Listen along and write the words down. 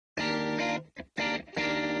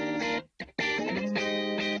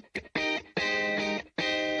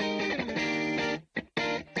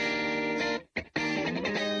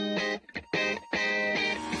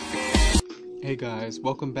Hey guys,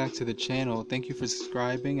 welcome back to the channel. Thank you for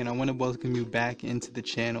subscribing, and I want to welcome you back into the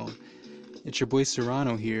channel. It's your boy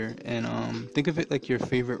Serrano here, and think of it like your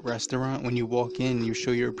favorite restaurant. When you walk in, you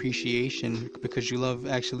show your appreciation because you love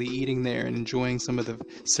actually eating there and enjoying some of the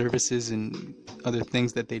services and other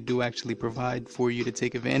things that they do actually provide for you to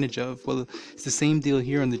take advantage of. Well, it's the same deal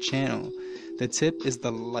here on the channel. The tip is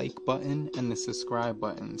the like button and the subscribe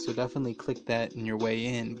button, so definitely click that in your way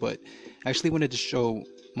in. But I actually wanted to show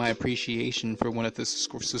my appreciation for one of the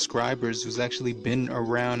subscribers who's actually been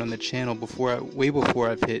around on the channel way before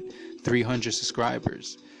I've hit 300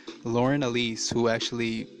 subscribers. Lauren Elise, who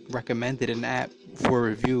actually recommended an app for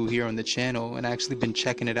review here on the channel, and I actually been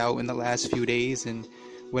checking it out in the last few days, and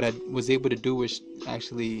what I was able to do was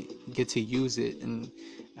actually get to use it, and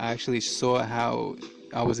I actually saw how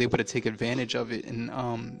I was able to take advantage of it. And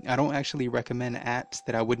I don't actually recommend apps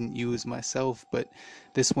that I wouldn't use myself, but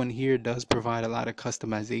this one here does provide a lot of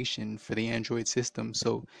customization for the Android system.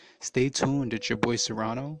 So stay tuned. It's your boy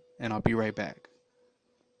Serrano, and I'll be right back.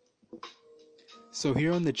 So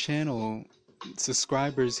here on the channel,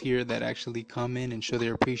 subscribers here that actually come in and show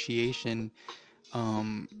their appreciation,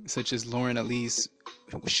 such as Lauren Elise,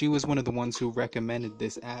 she was one of the ones who recommended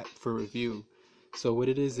this app for review. So what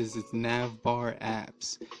it is it's Navbar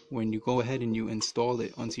Apps. When you go ahead and you install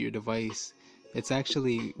it onto your device, it's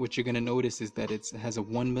actually, what you're going to notice is that it has a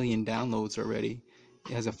 1 million downloads already.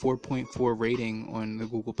 It has a 4.4 rating on the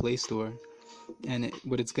Google Play Store. And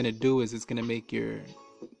what it's going to do is it's going to make your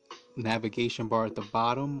navigation bar at the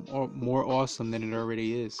bottom or more awesome than it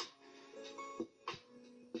already is.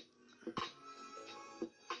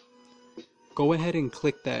 Go ahead and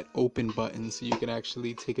click that open button so you can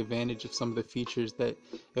actually take advantage of some of the features that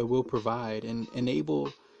it will provide, and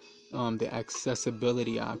enable the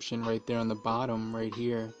accessibility option right there on the bottom right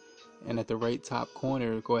here, and at the right top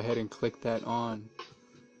corner go ahead and click that on.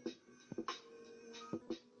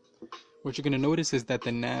 What you're going to notice is that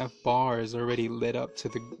the nav bar is already lit up to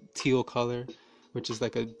the teal color, which is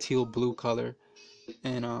like a teal blue color,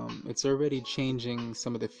 and it's already changing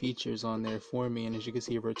some of the features on there for me, and as you can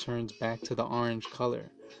see, it returns back to the orange color.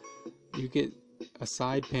 You get a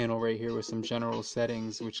side panel right here with some general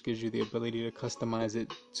settings, which gives you the ability to customize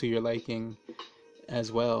it to your liking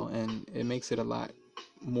as well, and it makes it a lot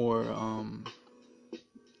more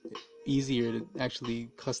easier to actually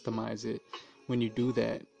customize it. When you do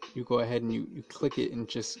that, you go ahead and you click it and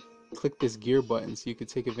just click this gear button so you can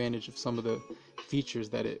take advantage of some of the features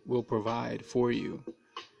that it will provide for you.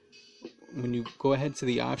 When you go ahead to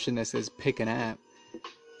the option that says pick an app,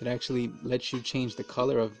 it actually lets you change the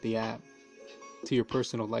color of the app to your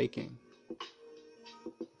personal liking.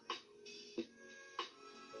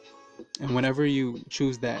 And whenever you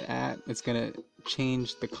choose that app, it's going to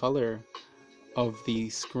change the color of the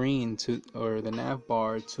screen to, or the nav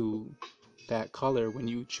bar to that color when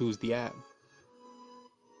you choose the app.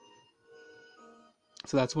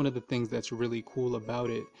 So that's one of the things that's really cool about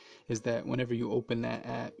it, is that whenever you open that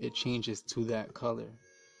app, it changes to that color.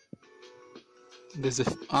 There's an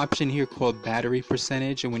option here called battery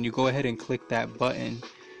percentage, and when you go ahead and click that button,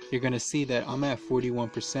 you're going to see that I'm at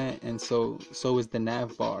 41%, and so is the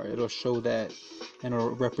nav bar. It'll show that, and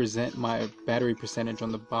it'll represent my battery percentage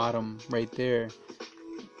on the bottom right there.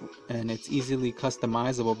 And it's easily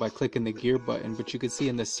customizable by clicking the gear button, but you can see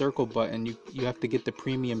in the circle button, you have to get the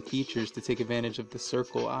premium features to take advantage of the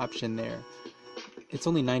circle option there. It's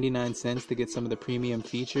only 99 cents to get some of the premium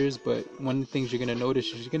features, but one of the things you're going to notice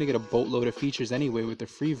is you're going to get a boatload of features anyway with the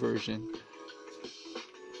free version.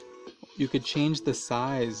 You could change the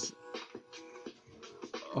size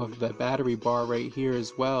of the battery bar right here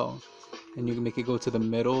as well, and you can make it go to the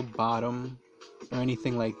middle, bottom, or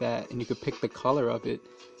anything like that, and you could pick the color of it.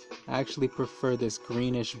 I actually prefer this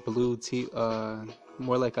greenish blue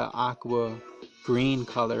more like a aqua green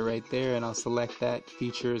color right there, and I'll select that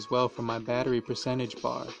feature as well for my battery percentage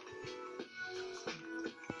bar.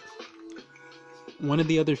 One of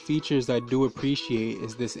the other features I do appreciate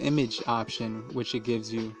is this image option which it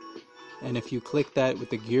gives you, and if you click that with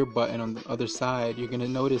the gear button on the other side, you're going to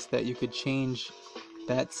notice that you could change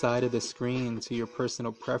that side of the screen to your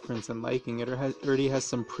personal preference and liking. It already has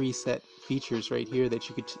some preset features right here that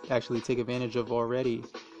you could actually take advantage of already,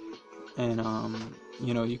 and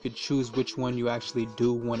you know, you could choose which one you actually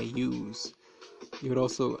do want to use. You could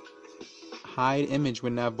also hide image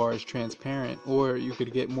when navbar is transparent, or you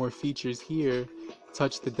could get more features here,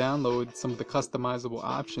 touch to download some of the customizable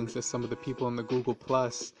options that some of the people in the Google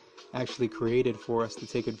Plus actually created for us to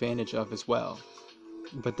take advantage of as well.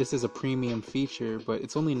 But this is a premium feature, but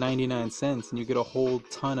it's only 99 cents, and you get a whole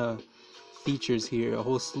ton of features here, a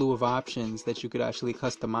whole slew of options that you could actually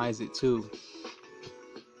customize it to.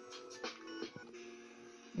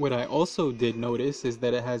 What I also did notice is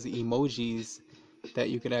that it has emojis that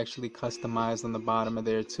you could actually customize on the bottom of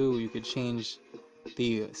there too. You could change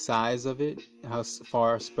the size of it, how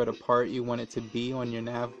far spread apart you want it to be on your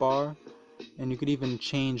nav bar, and you could even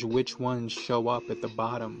change which ones show up at the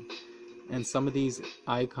bottom. And some of these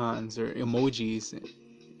icons or emojis,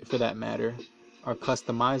 for that matter, are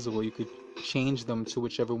customizable. You could change them to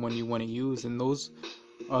whichever one you want to use, and those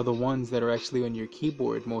are the ones that are actually on your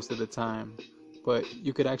keyboard most of the time. But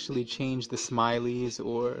you could actually change the smileys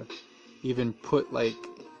or even put like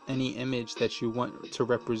any image that you want to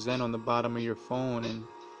represent on the bottom of your phone, and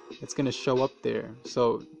it's going to show up there.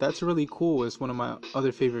 So that's really cool. It's one of my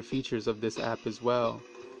other favorite features of this app as well,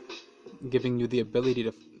 giving you the ability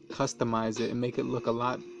to customize it and make it look a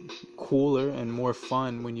lot cooler and more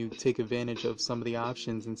fun when you take advantage of some of the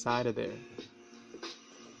options inside of there.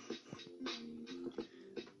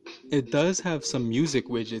 It does have some music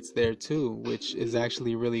widgets there too, which is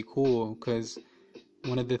actually really cool, because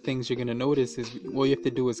one of the things you're going to notice is all you have to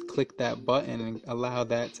do is click that button and allow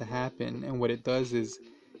that to happen. And what it does is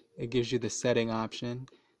it gives you the setting option.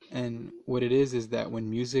 And what it is that when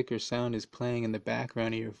music or sound is playing in the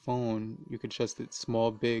background of your phone, you can adjust it small,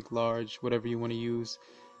 big, large, whatever you want to use,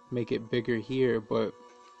 make it bigger here. But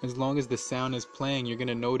as long as the sound is playing, you're going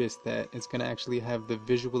to notice that it's going to actually have the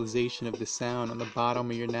visualization of the sound on the bottom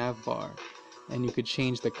of your nav bar. And you could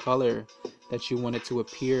change the color that you want it to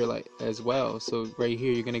appear like as well. So right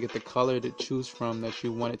here you're going to get the color to choose from that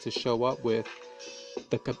you want it to show up with,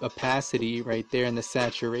 the opacity right there, and the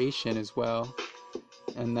saturation as well.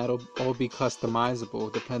 And that'll all be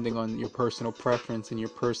customizable depending on your personal preference and your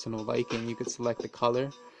personal liking. You could select the color,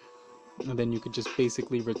 and then you could just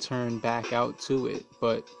basically return back out to it.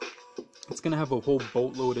 But it's going to have a whole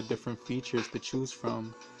boatload of different features to choose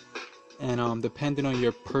from. And depending on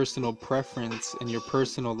your personal preference and your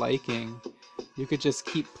personal liking, you could just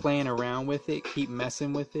keep playing around with it, keep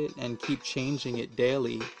messing with it, and keep changing it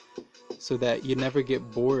daily, so that you never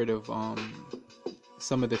get bored of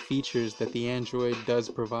some of the features that the Android does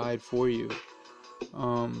provide for you.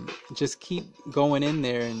 Just keep going in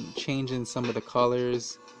there and changing some of the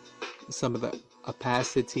colors, some of the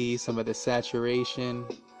opacity, some of the saturation.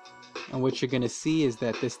 And what you're going to see is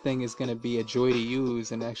that this thing is going to be a joy to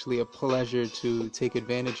use and actually a pleasure to take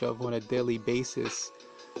advantage of on a daily basis.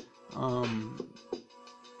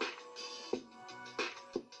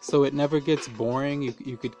 So it never gets boring.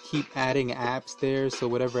 You could keep adding apps there. So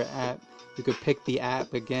whatever app, you could pick the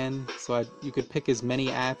app again. So you could pick as many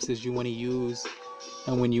apps as you want to use.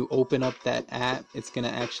 And when you open up that app, it's going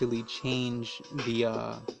to actually change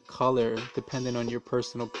the color depending on your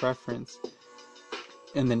personal preference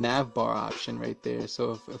in the nav bar option right there.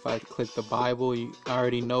 So if I click the Bible, I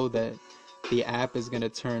already know that the app is going to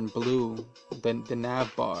turn blue, the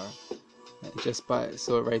nav bar, just by,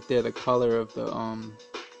 so right there the color of the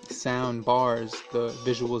sound bars, the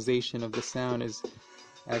visualization of the sound is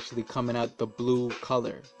actually coming out the blue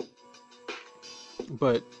color.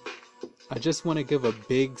 But I just want to give a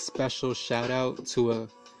big special shout out to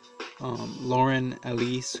Lauren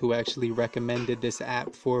Elise, who actually recommended this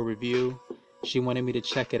app for review. She wanted me to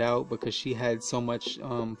check it out because she had so much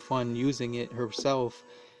fun using it herself,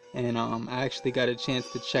 and I actually got a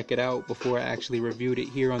chance to check it out before I actually reviewed it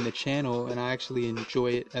here on the channel, and I actually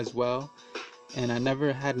enjoy it as well. And I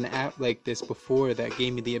never had an app like this before that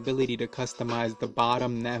gave me the ability to customize the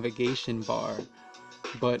bottom navigation bar.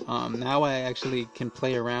 But now I actually can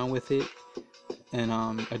play around with it and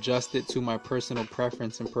adjust it to my personal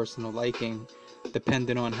preference and personal liking,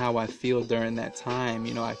 depending on how I feel during that time.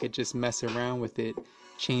 You know, I could just mess around with it,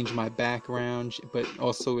 change my background, but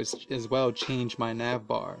also as well change my nav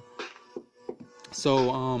bar.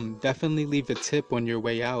 So definitely leave a tip on your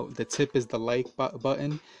way out. The tip is the like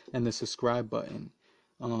button and the subscribe button.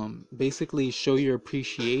 Basically show your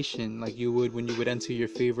appreciation like you would when you would enter your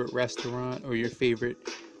favorite restaurant or your favorite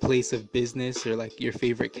place of business, or like your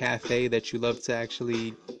favorite cafe that you love to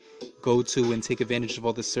actually go to and take advantage of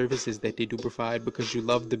all the services that they do provide, because you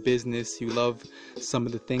love the business, you love some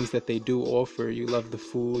of the things that they do offer, you love the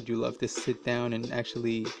food, you love to sit down and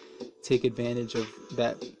actually take advantage of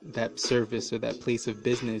that service or that place of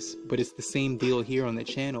business. But it's the same deal here on the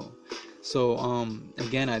channel. So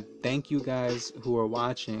again, I thank you guys who are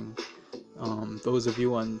watching, those of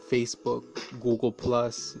you on Facebook, Google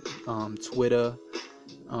Plus, Twitter,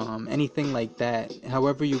 anything like that.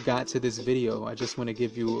 However you got to this video, I just want to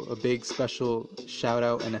give you a big special shout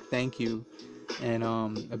out and a thank you, and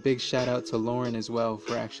a big shout out to Lauren as well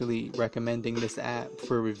for actually recommending this app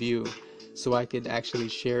for review, so I could actually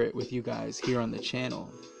share it with you guys here on the channel.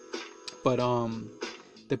 But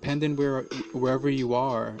depending wherever you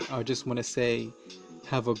are, I just want to say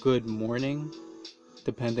Have a good morning,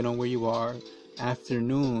 depending on where you are,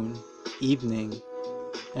 afternoon, evening,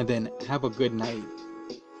 and then have a good night.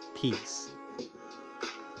 Peace.